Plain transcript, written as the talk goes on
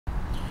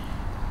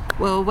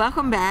Well,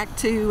 welcome back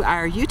to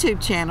our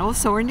YouTube channel,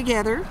 Soaring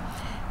Together.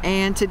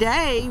 And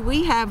today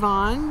we have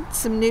on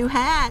some new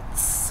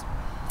hats.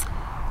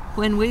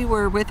 When we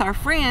were with our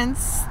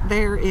friends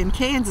there in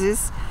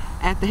Kansas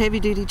at the Heavy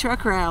Duty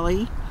Truck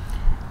Rally,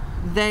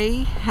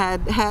 they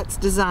had hats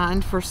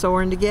designed for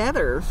Soaring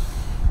Together.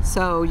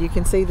 So you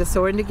can see the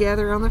Soaring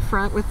Together on the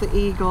front with the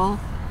eagle,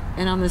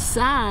 and on the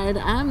side,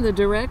 I'm the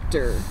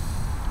director.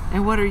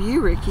 And what are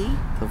you, Ricky?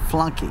 The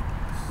flunky.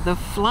 The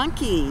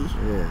flunky.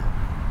 Yeah.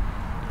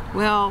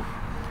 Well,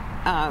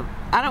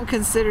 I don't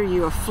consider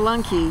you a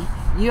flunky.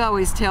 You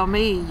always tell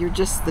me you're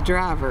just the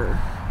driver.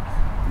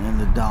 And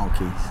the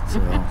donkeys. So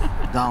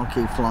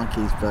donkey,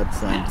 flunkies, but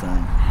same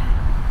thing.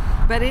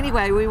 But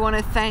anyway, we want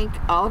to thank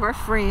all of our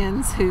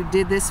friends who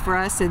did this for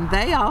us, and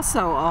they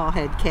also all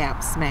had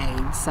caps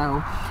made.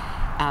 So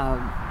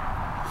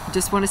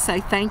just want to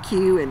say thank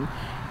you,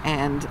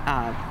 and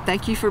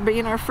thank you for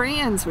being our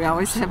friends. We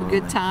always have a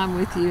good time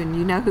with you, and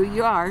you know who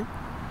you are.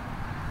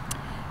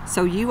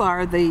 So you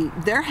are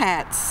their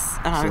hats.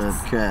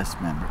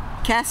 Cast member.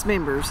 Cast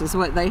members is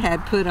what they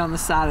had put on the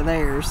side of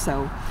theirs.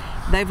 So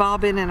they've all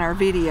been in our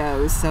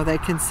videos, so they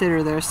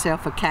consider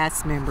themselves a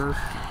cast member.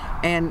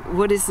 And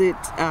what is it?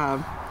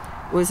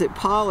 Was it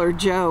Paul or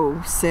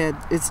Joe said?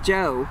 It's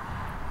Joe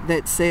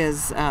that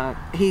says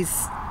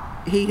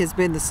he has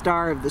been the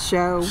star of the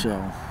show.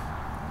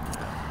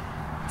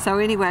 So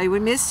anyway, we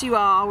missed you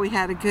all. We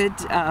had a good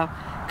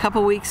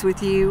couple weeks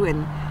with you,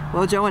 and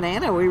well, Joe and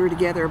Anna, we were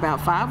together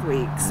about 5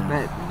 weeks,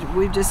 but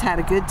we've just had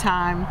a good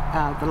time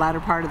the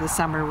latter part of the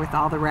summer with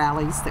all the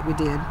rallies that we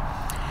did.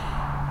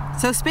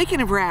 So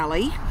speaking of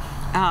rally,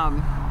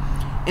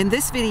 in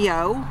this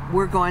video,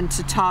 we're going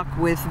to talk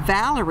with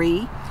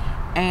Valerie,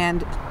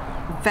 and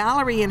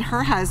Valerie and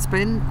her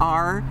husband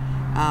are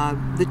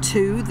the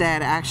two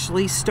that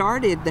actually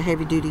started the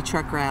heavy duty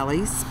truck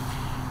rallies,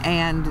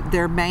 and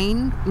their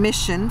main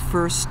mission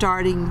for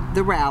starting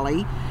the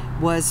rally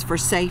was for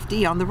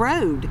safety on the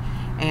road.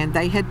 And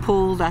they had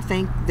pulled, I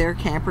think, their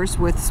campers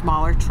with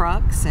smaller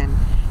trucks, and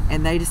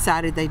they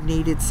decided they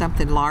needed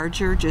something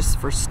larger just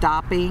for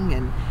stopping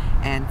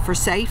and for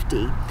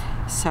safety.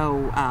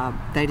 So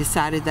they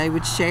decided they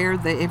would share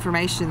the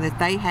information that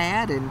they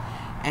had, and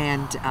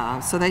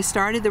so they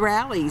started the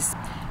rallies.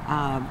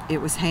 It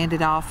was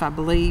handed off, I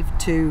believe,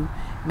 to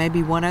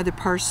maybe one other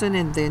person,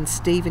 and then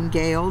Steve and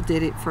Gail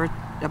did it for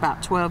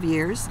about 12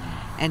 years.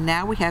 And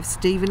now we have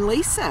Steve and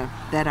Lisa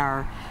that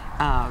are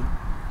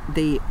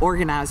the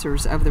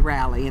organizers of the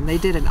rally, and they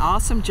did an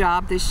awesome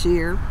job this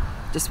year.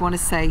 Just want to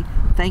say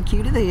thank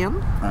you to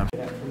them. From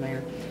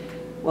there.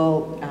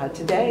 Well,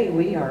 today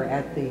we are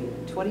at the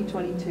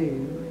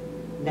 2022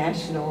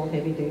 National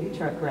Heavy Duty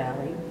Truck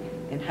Rally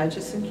in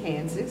Hutchinson,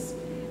 Kansas,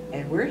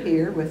 and we're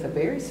here with a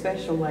very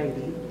special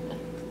lady,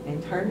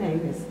 and her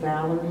name is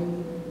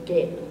Valerie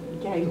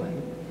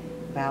Gehlen.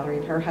 Valerie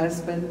and her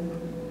husband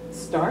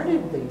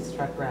started these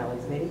truck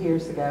rallies many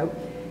years ago.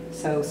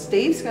 So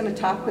Steve's going to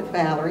talk with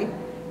Valerie,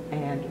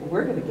 and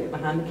we're going to get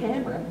behind the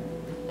camera.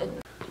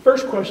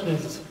 First question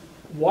is,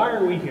 why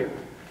are we here?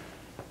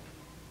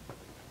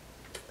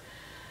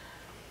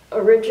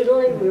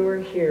 Originally, we were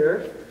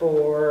here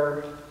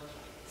for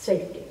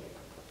safety.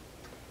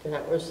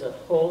 That was the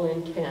whole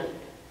intent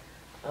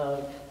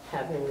of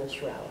having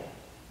this rally,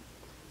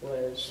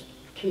 was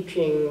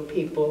teaching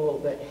people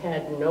that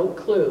had no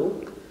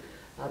clue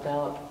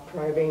about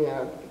driving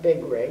a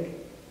big rig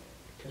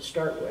to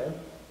start with,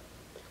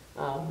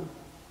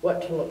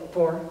 what to look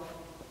for,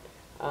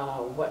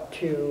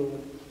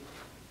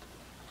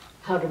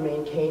 how to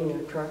maintain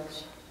your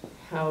trucks,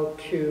 how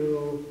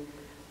to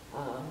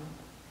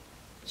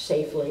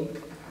safely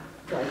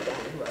drive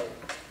down the road.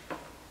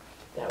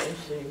 That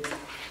was the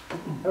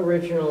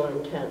original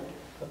intent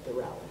of the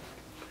rally.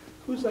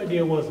 Whose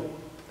idea was it?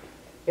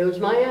 It was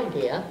my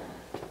idea.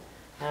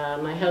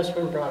 My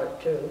husband brought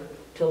it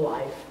to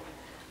life,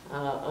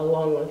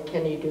 along with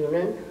Kenny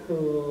Doonan,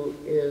 who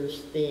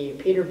is the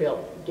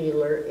Peterbilt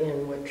dealer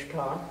in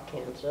Wichita,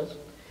 Kansas.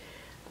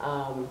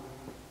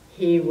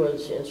 He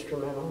was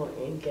instrumental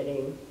in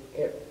getting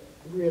it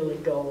really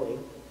going.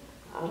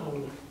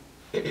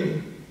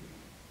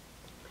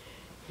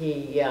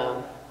 He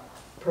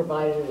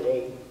provided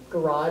a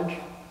garage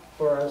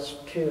for us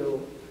to,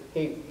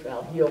 he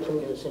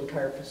opened his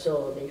entire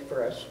facility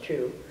for us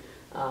to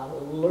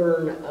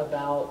learn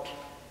about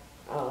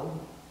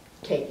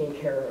taking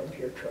care of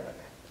your truck,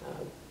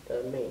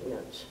 the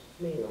maintenance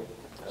mainly.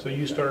 So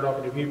you started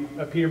off with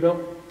a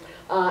Peterbilt?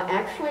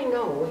 Actually,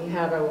 no. We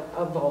had a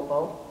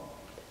Volvo.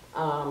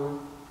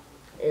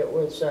 It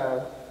was,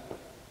 I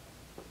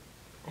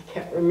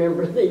can't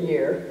remember the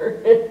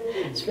year.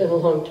 It's been a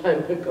long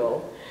time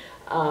ago.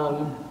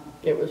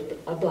 It was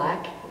a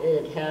black.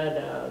 It had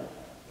a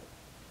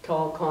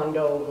tall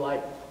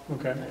condo-like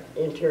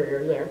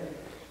interior there.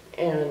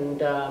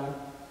 And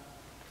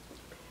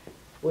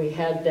we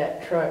had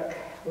that truck.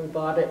 We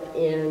bought it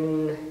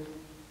in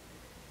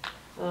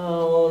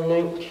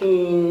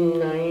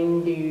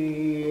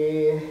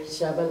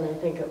 1997, I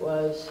think it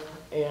was,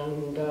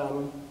 and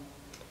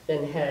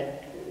then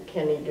had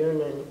Kenny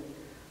Doonan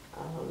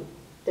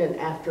then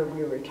after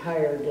we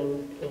retired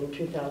in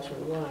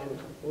 2001,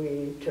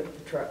 we took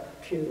the truck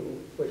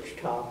to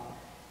Wichita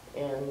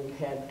and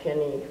had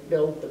Kenny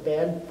build the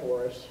bed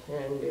for us,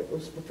 and it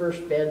was the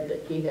first bed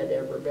that he had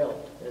ever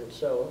built, and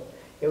so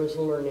it was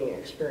a learning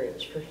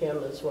experience for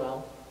him as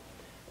well.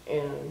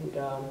 And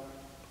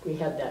we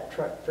had that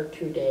truck for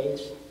 2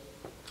 days,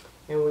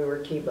 and we were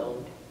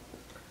T-boned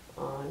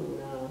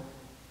on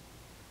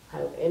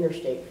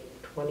Interstate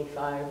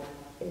 25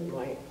 in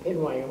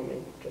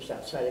Wyoming, just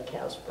outside of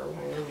Casper,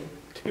 Wyoming.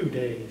 2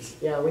 days.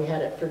 Yeah, we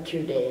had it for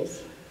 2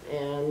 days.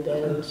 And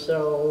then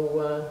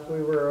so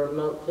we were a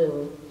month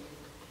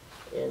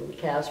in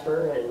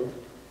Casper and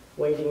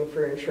waiting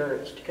for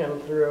insurance to come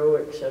through,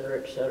 et cetera,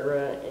 et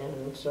cetera.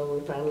 And so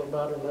we finally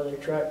bought another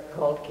truck,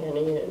 called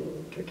Kenny,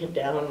 and took it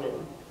down,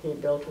 and he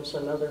built us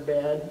another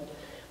bed.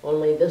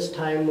 Only this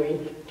time we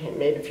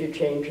made a few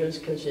changes,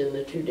 because in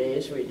the 2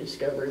 days we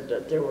discovered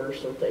that there were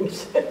some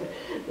things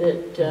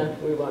that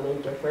we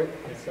wanted different.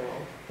 So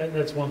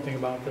That's one thing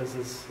about this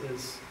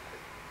is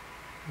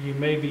you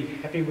may be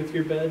happy with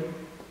your bed,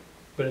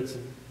 but it's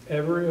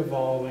ever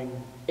evolving.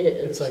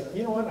 It's like,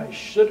 you know what, I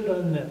should have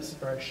done this,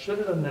 or I should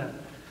have done that,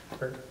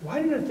 or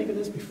why didn't I think of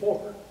this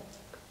before?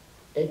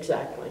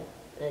 Exactly,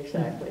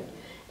 exactly.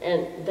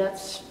 And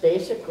that's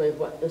basically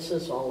what this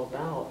is all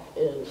about,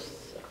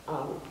 is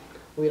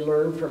we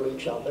learn from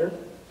each other.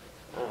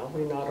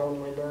 We not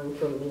only learn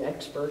from the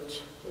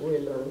experts, we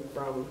learn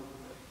from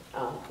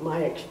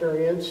my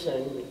experience,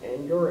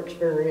 and your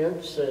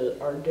experience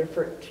are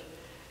different.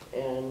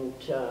 And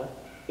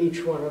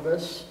each one of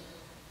us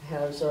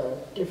has a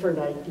different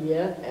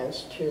idea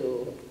as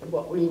to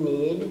what we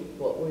need,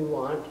 what we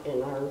want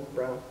in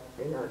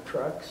our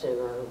trucks, in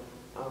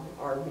our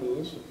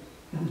RVs,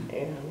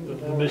 and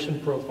The mission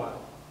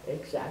profile,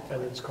 exactly.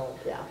 as it's called.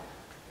 Yeah.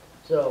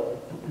 So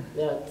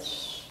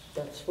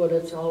that's what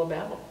it's all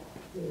about.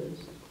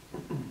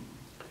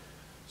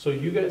 So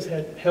you guys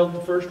had held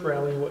the first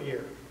rally what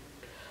year?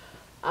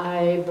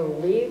 I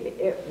believe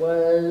it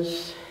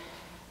was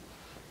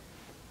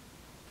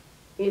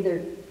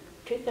either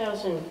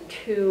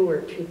 2002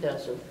 or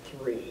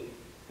 2003.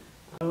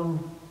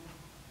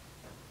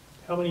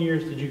 How many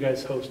years did you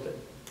guys host it?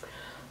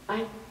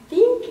 I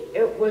think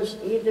it was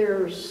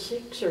either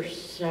 6 or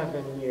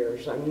 7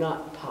 years. I'm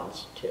not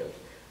positive.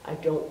 I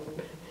don't,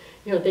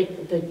 you know,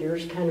 the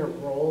years kind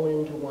of roll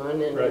into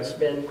one, and Right. It's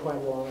been quite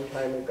a long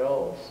time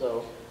ago,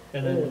 so.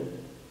 And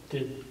then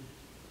did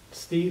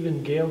Steve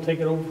and Gail take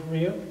it over from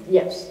you?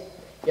 Yes,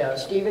 yeah,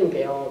 Steve and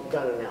Gail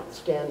done an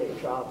outstanding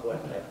job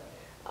with it.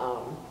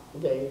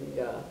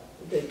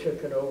 They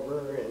took it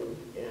over, and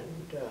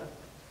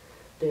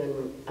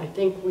then I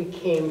think we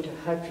came to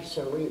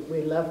Hutchinson.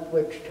 We left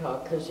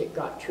Wichita because it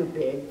got too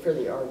big for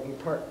the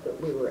RV park that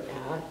we were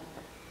at.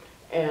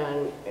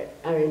 And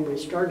I mean, we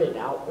started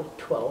out with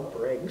 12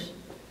 rigs,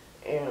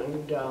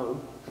 and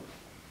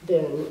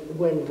then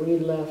when we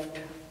left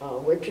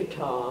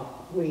Wichita,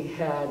 we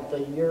had,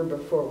 the year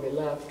before we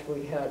left,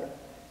 we had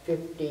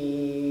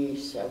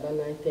 57,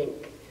 I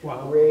think,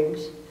 Wow.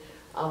 rigs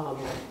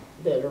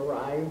that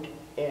arrived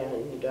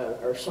and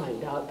or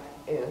signed up,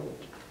 and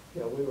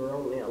you know, we were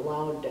only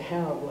allowed to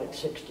have like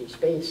 60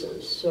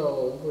 spaces.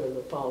 So with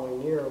the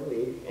following year,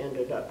 we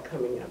ended up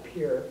coming up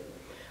here.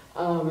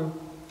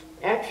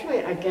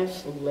 Actually, I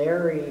guess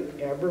Larry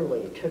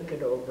Everly took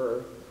it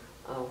over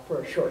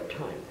for a short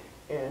time,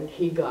 and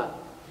he got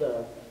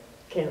the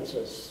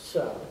Kansas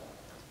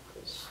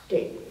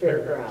State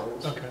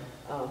Fairgrounds Okay.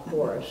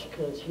 for us,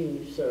 because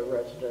he's a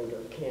resident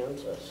of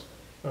Kansas.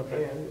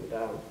 Okay.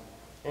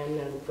 And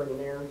then from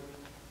there,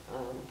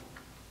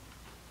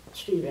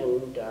 Steve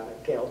and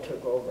Gail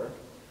took over.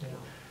 Yeah.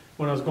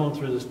 When I was going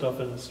through this stuff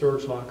in the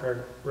storage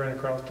locker, I ran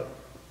across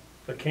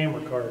a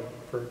camera card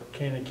for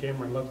Canon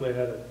camera, and luckily I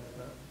had a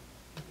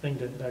thing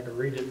that I could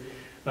read it. And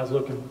I was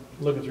looking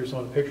through some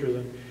of the pictures,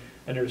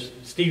 and there's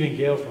Steve and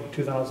Gail from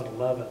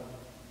 2011,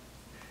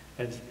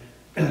 and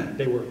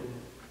it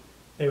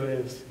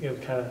was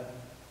kind of,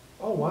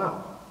 oh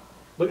wow,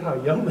 look how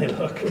young they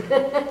look.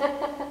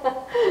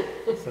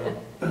 So,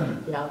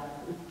 Yeah,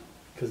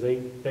 because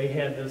they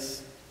had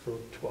this for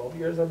 12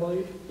 years, I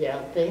believe.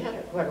 yeah, they had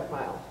it quite a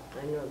while.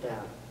 I know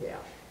that, yeah.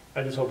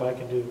 I just hope I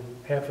can do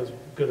half as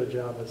good a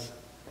job as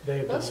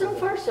they've done. Well, so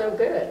far, so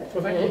good.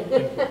 Well, thank you.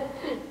 Thank you.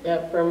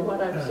 Yeah, from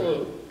what I've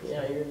seen,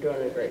 yeah, you're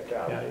doing a great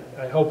job. Yeah,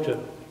 I hope to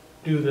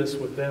do this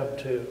with them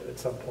too at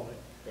some point,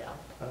 Yeah,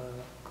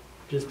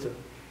 just to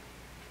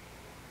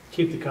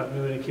keep the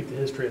continuity, keep the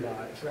history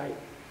alive. right.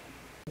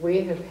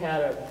 We have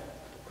had a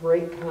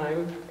great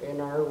time in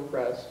our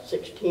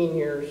 16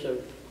 years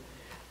of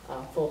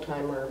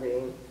full-time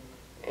RVing,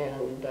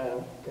 and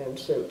then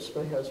since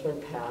my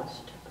husband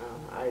passed,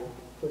 I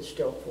was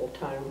still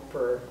full-time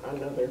for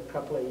another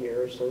couple of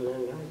years, and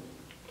then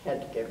I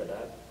had to give it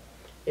up.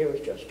 It was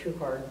just too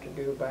hard to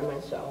do by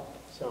myself,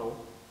 so.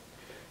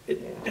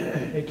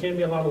 It can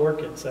be a lot of work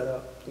getting set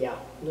up. Yeah,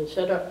 the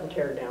setup and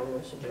tear down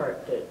was the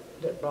part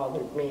that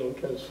bothered me,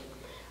 because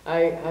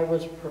I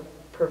was a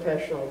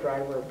professional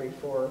driver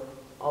before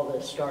all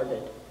this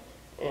started,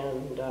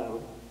 and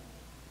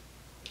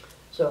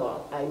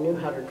So I knew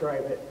how to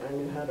drive it, I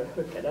knew how to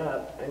hook it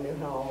up, I knew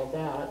how all of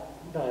that,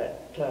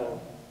 but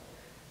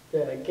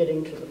the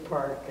getting to the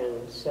park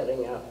and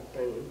setting up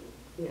and,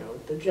 you know,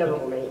 the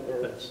general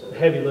maintenance. The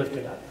heavy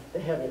lifting. Stuff, the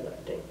heavy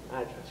lifting,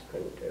 I just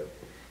couldn't do.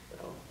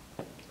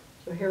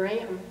 So here I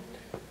am.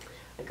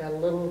 I got a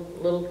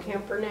little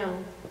camper now,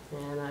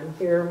 and I'm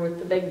here with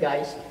the big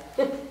guys.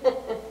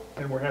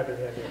 And we're happy to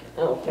have you.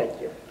 Oh,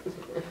 thank you.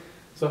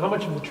 So how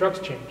much have the trucks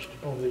changed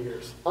over the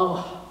years?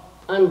 Oh,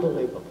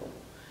 unbelievable.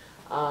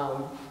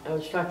 I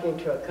was talking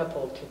to a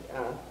couple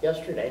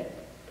yesterday,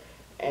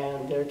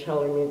 and they're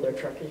telling me their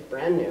truck is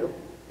brand new,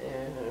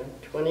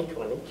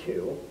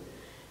 2022,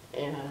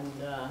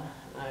 and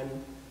I'm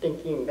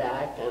thinking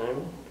back, and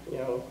I'm, you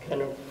know,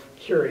 kind of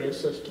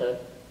curious as to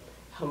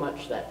how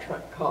much that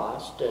truck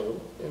cost, and,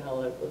 you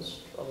know, it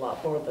was a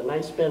lot more than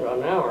I spent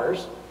on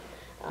ours.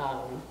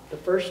 The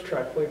first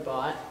truck we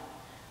bought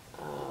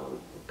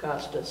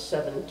cost us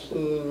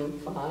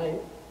 $17,500,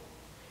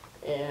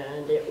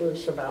 and it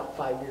was about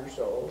 5 years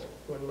old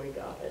when we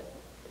got it.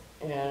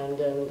 And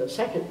then the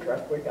second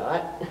truck we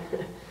got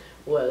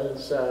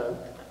was a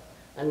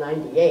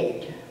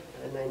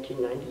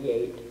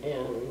 1998,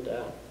 and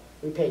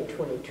we paid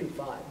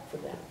 $22,500 for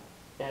that.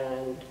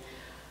 And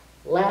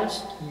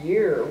last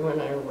year,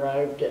 when I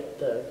arrived at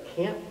the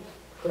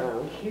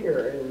campground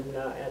here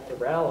at the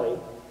rally,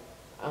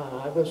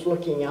 I was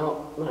looking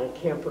out my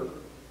camper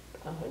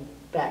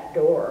back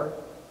door,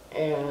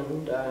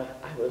 and I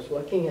was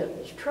looking at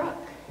this truck,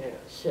 you know,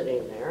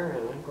 sitting there,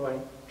 and I'm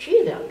going,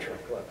 gee, that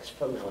truck looks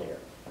familiar.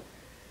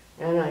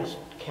 And I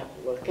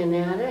kept looking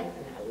at it,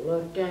 and I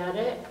looked at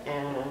it,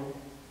 and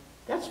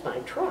that's my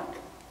truck.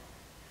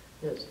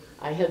 Because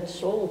I had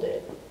sold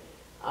it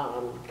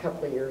a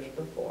couple of years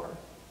before,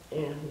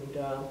 and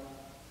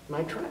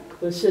my truck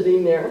was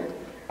sitting there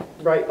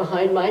right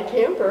behind my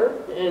camper,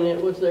 and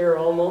it was there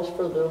almost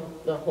for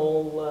the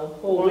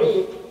whole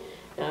week.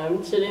 And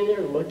I'm sitting there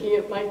looking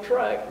at my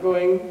truck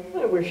going,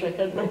 I wish I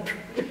had my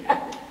truck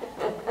back.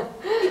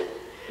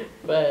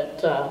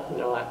 But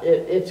no,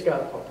 it's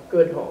got a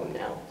good home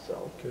now,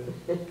 so. Good,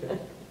 good.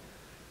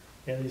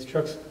 Yeah, these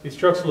trucks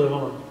live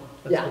on,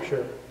 that's for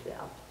sure.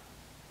 Yeah,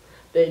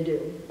 they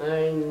do. I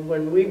mean,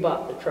 when we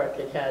bought the truck,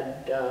 it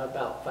had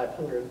about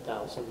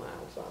 500,000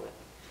 miles on it.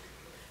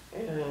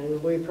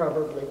 And we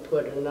probably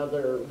put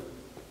another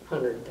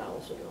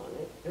 100,000 on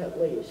it, at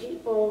least.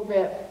 People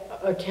that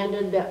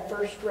attended that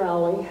first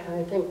rally,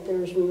 I think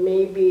there's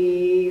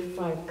maybe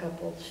 5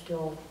 couples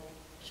still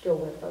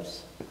with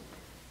us.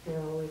 You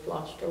know, we've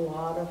lost a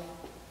lot of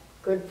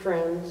good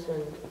friends,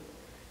 and,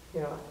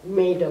 you know,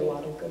 made a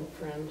lot of good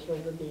friends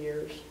over the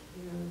years.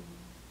 You know,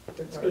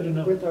 It's good to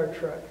know. With our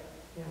truck,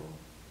 yeah.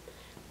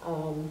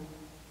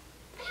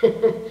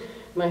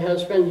 My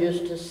husband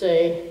used to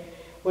say,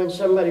 when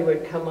somebody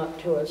would come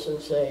up to us and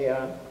say,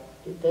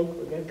 do you think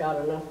we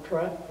got enough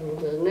truck? And he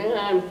says,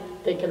 nah, I'm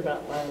thinking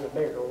about buying a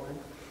bigger one.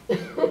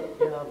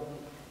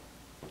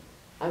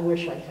 I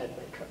wish I had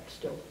my truck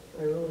still,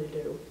 I really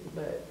do.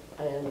 But,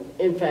 and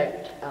in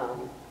fact,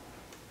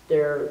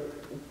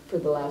 for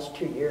the last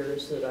 2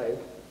 years that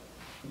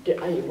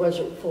I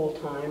wasn't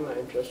full-time,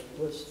 I just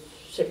was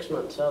 6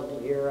 months out of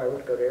the year. I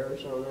would go to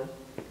Arizona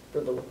for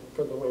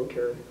the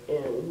winter,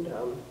 and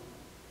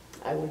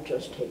I would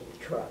just take the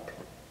truck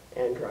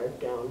and drive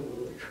down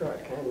in the truck,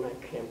 and my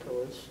camper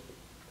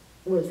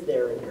was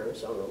there in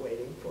Arizona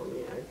waiting for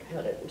me. I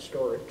had it in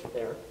storage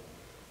there,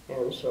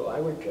 and so I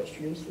would just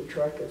use the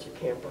truck as a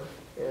camper,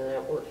 and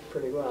that worked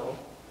pretty well.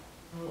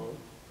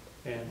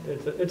 And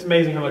it's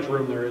amazing how much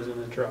room there is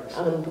in the trucks.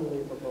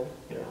 Unbelievable.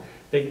 Yeah.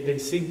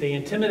 They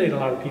intimidate a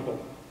lot of people.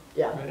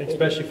 Yeah.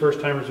 Especially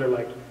first timers. They're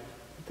like,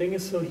 the thing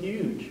is so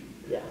huge.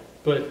 Yeah.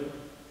 But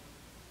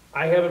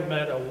I haven't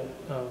met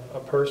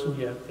a person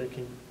yet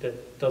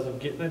that doesn't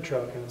get in a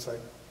truck and it's like,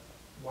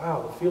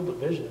 wow, the field of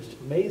vision is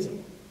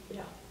amazing.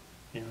 Yeah.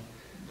 You know,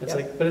 it's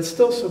like, but it's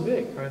still so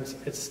big. Right?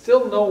 It's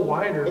still no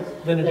wider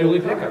than a dually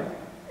pickup.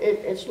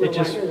 It's no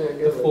wider than a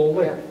dually. The full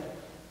length.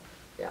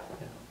 Yeah.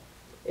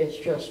 It's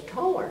just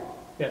taller.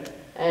 Yeah.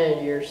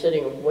 And you're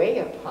sitting way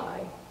up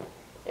high,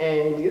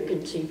 and you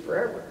can see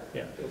forever.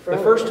 Yeah. The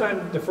first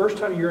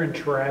time you're in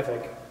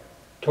traffic,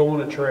 towing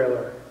a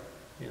trailer,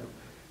 you know,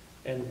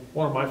 and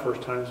one of my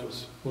first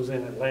times was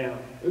in Atlanta,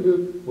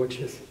 which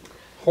is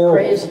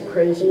horrible.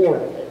 Crazy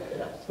horrible. traffic.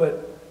 Yes.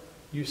 But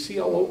you see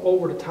all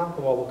over the top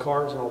of all the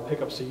cars and all the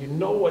pickups, so you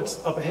know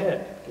what's up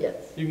ahead.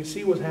 Yes. You can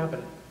see what's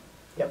happening.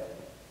 Yep.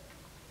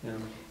 Yeah.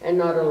 And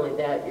not only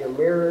that, your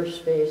mirror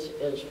space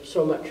is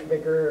so much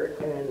bigger,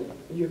 and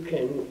you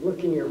can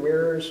look in your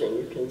mirrors and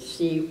you can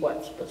see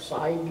what's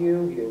beside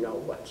you, you know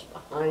what's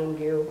behind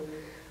you.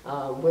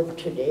 With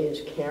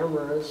today's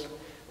cameras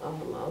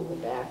on the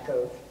back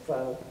of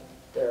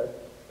the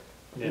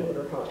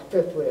motorhome,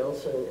 fifth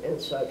wheels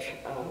and such.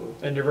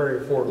 And they're very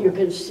affordable. You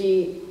can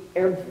see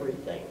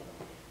everything.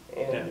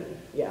 And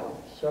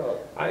so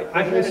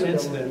I had an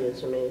incident.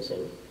 It's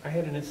amazing. I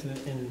had an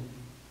incident in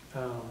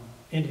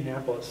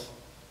Indianapolis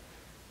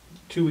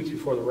 2 weeks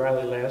before the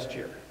rally last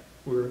year.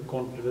 We were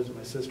going to visit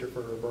my sister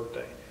for her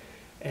birthday,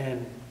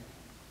 and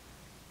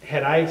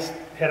had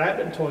I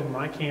been towing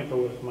my camper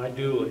with my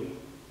dually,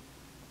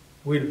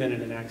 we'd have been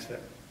in an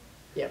accident.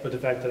 Yeah. But the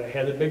fact that I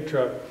had a big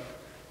truck,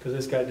 because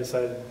this guy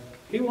decided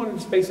he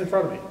wanted space in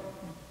front of me,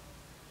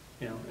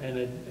 you know,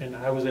 and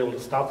I was able to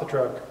stop the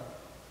truck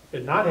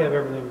and not have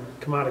everything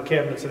come out of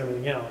cabinets and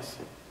everything else,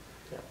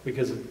 Yeah.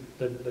 because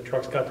the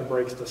truck's got the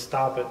brakes to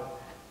stop it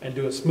and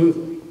do it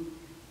smoothly.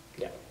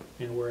 Yeah.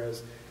 You know,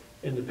 whereas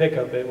in the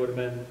pickup it would have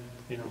been,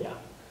 you know. Yeah.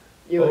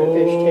 You would have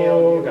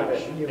fishtailed. Oh,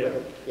 gosh, You yeah. would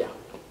have, yeah,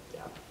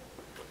 yeah.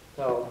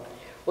 So,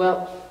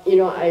 well, you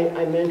know,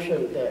 I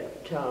mentioned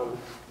that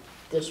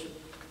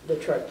the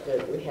truck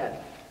that we had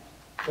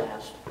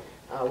last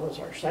was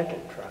our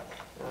second truck.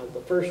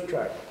 The first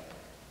truck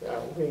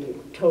we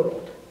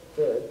totaled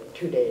the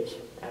 2 days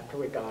after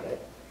we got it.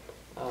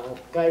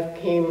 Guy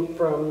came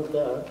from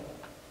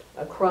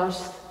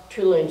across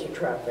 2 lanes of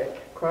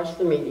traffic, across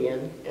the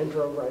median, and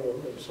drove right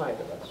into the side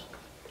of us.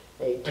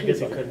 I guess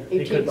he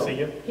couldn't see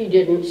you? He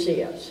didn't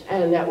see us,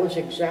 and that was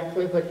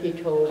exactly what he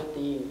told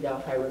the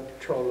highway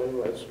patrolman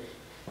was,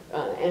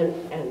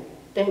 and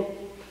thank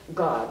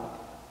God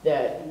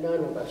that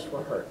none of us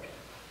were hurt.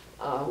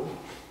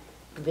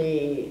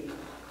 He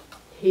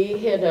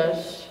hit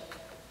us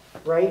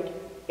right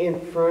in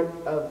front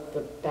of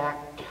the back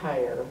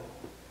tire,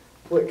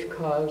 which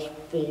caused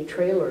the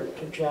trailer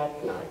to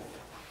jackknife,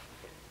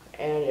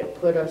 and it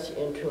put us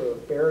into a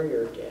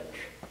barrier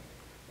ditch.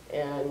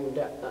 And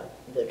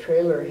the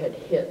trailer had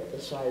hit the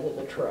side of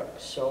the truck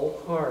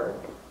so hard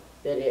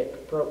that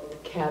it broke the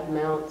cab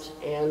mounts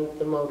and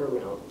the motor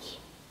mounts.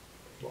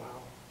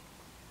 Wow.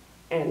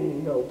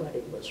 And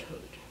nobody was hurt.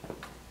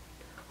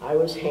 I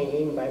was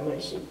hanging by my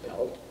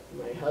seatbelt.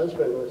 My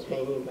husband was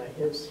hanging by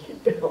his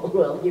seatbelt.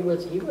 Well, he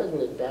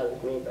wasn't as bad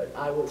as me, but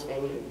I was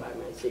hanging by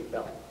my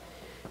seatbelt.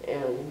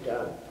 And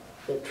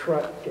the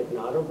truck did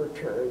not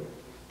overturn.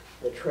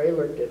 The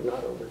trailer did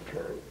not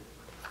overturn.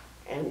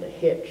 And the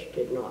hitch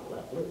did not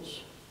let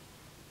loose.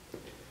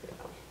 Yeah.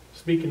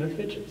 Speaking of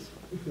hitches,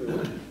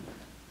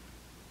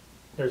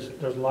 there's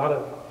a lot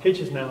of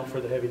hitches now for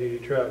the heavy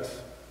duty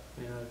trucks.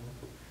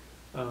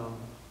 And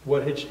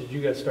what hitch did you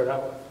guys start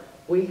out with?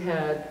 We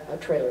had a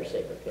trailer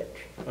saver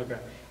hitch. Okay.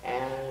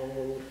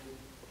 And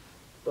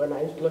when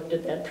I looked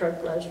at that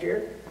truck last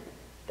year,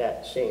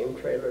 that same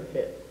trailer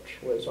hitch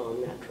was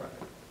on that truck.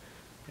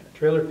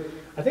 Yeah,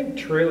 I think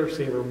trailer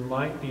saver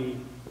might be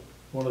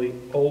one of the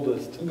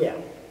oldest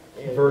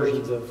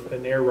versions of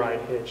an air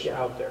ride hitch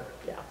out there.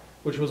 Yeah.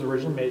 Which was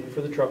originally made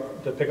for the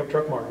pickup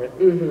truck market.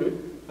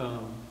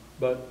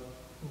 But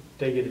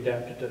they get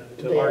adapted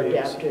to our use. They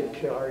adapted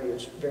to our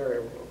use very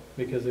well.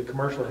 Because the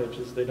commercial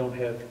hitches, they don't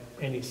have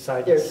any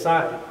side to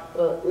side.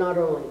 Well, not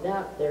only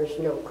that, there's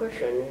no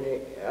cushion,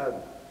 and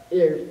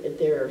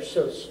they're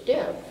so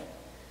stiff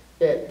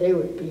that they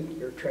would beat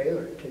your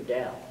trailer to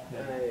death.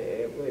 Yeah.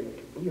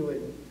 You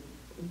would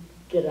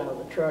get out of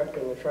the truck,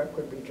 and the truck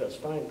would be just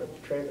fine, but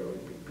the trailer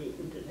would be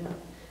beaten to death.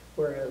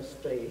 Whereas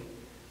the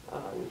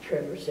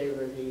trailer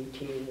saver, the ET,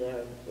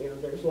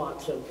 there's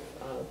lots of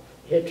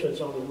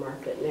hitches on the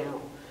market now.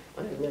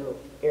 Their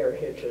air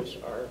hitches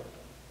are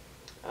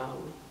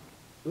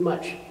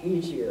much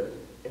easier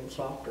and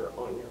softer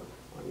on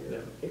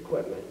your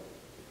equipment.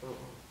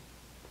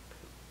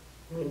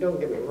 I mean, don't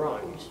get me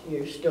wrong,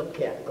 you still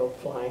can't go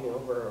flying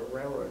over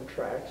railroad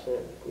tracks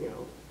at,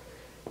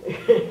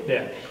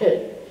 at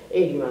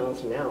 80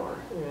 miles an hour.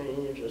 I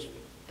mean, you just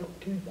don't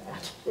do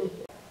that.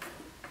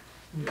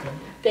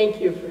 Thank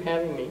you for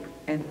having me.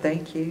 And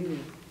thank you.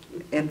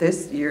 And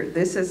this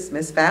is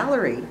Miss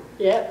Valerie.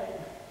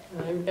 Yep,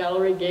 I'm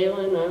Valerie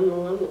Gehlen. I'm the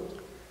one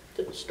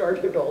that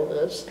started all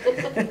this.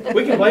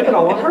 We can blame it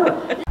all on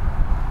her.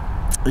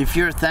 If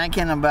you're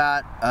thinking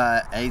about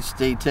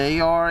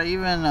HDT or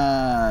even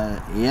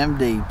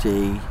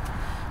MDT,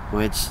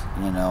 which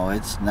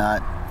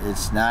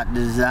it's not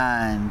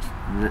designed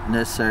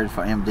necessarily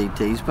for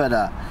MDTs, but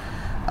a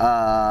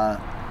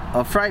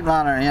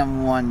Freightliner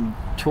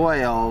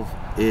M112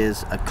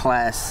 is a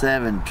Class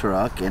 7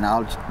 truck, and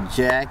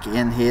Jack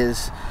in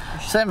his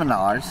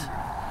seminars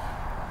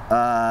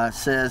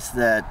says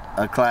that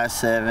a Class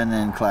 7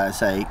 and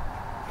Class 8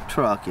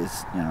 truck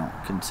is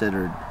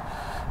considered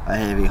a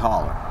heavy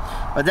hauler.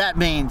 But that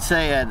being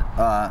said,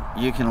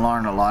 you can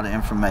learn a lot of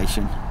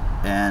information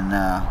and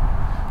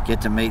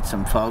get to meet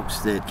some folks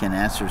that can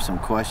answer some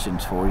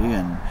questions for you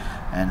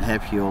and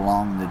help you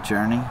along the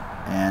journey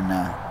and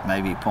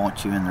maybe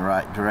point you in the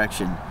right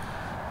direction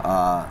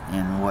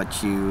in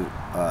what you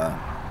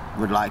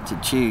would like to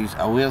choose.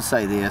 I will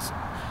say this,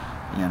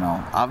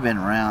 I've been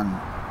around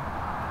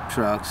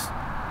trucks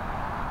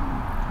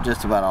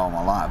just about all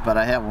my life, but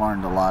I have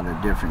learned a lot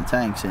of different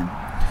things, and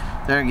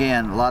there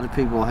again, a lot of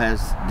people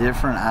has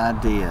different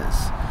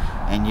ideas,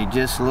 and you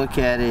just look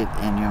at it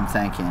and you're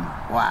thinking,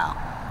 wow,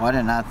 why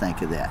didn't I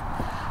think of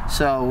that?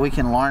 So we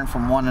can learn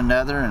from one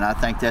another, and I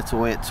think that's the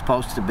way it's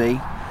supposed to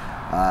be.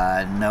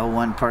 No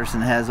one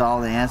person has all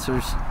the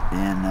answers,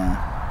 and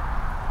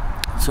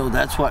so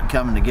that's what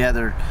coming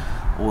together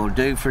will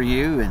do for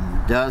you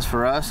and does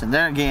for us. And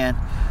there again,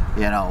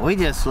 we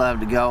just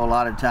love to go a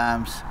lot of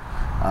times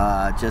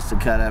just to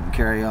cut up and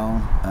carry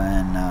on,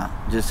 and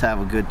just have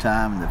a good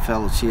time, and the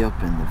fellowship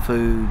and the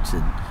foods,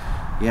 and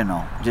you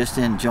know, just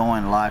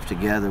enjoying life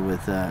together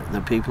with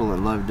the people that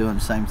love doing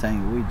the same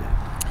thing that we do.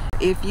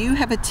 If you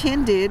have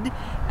attended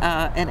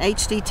an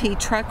HDT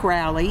truck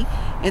rally,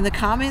 in the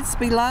comments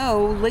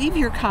below, leave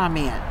your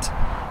comment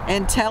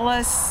and tell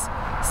us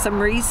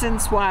some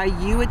reasons why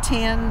you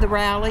attend the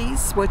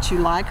rallies, what you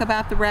like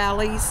about the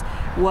rallies,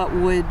 what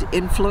would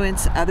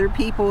influence other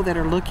people that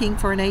are looking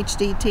for an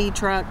HDT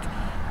truck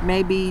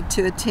maybe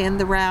to attend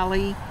the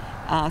rally,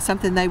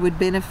 something they would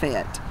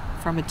benefit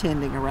from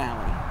attending a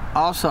rally.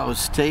 Also,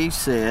 Steve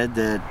said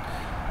that,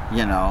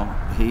 you know,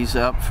 he's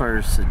up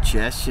for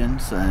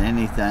suggestions and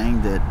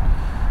anything that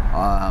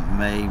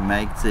may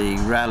make the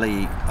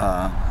rally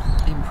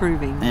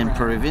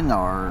improving,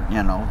 or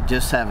you know,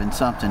 just having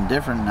something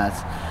different.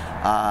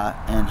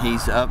 And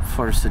he's up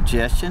for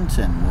suggestions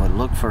and would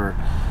look for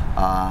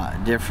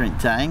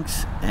different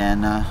things.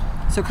 And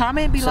so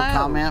comment below. So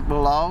comment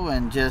below,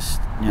 and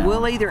just, you know,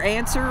 we'll either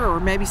answer,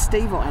 or maybe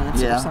Steve will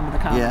answer some of the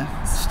comments.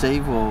 Yeah,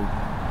 Steve will.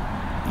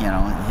 You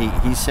know,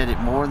 he said it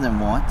more than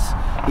once.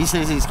 He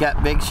says he's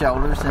got big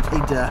shoulders, and he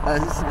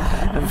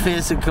does,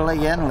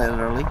 physically and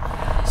literally.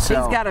 So,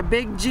 he's got a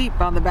big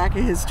Jeep on the back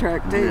of his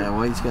truck too. Yeah,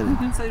 well, he's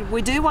got So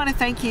we do want to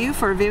thank you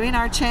for viewing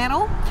our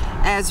channel,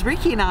 as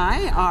Rickey and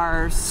I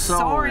are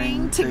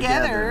soaring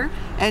together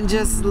and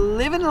just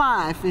living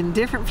life in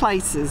different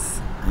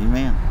places.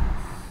 Amen.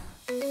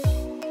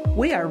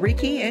 We are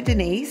Rickey and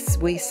Denise.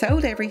 We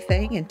sold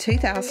everything in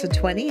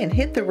 2020 and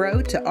hit the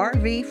road to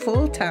RV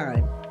full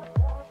time.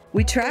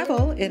 We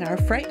travel in our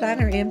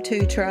Freightliner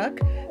M2 truck,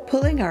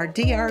 pulling our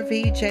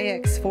DRV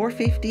JX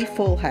 450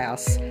 full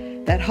house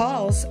that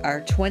hauls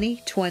our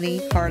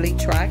 2020 Harley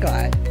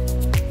Tri-Glide.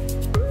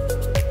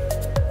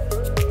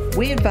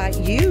 We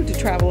invite you to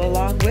travel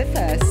along with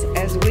us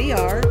as we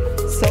are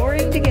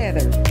soaring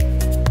together.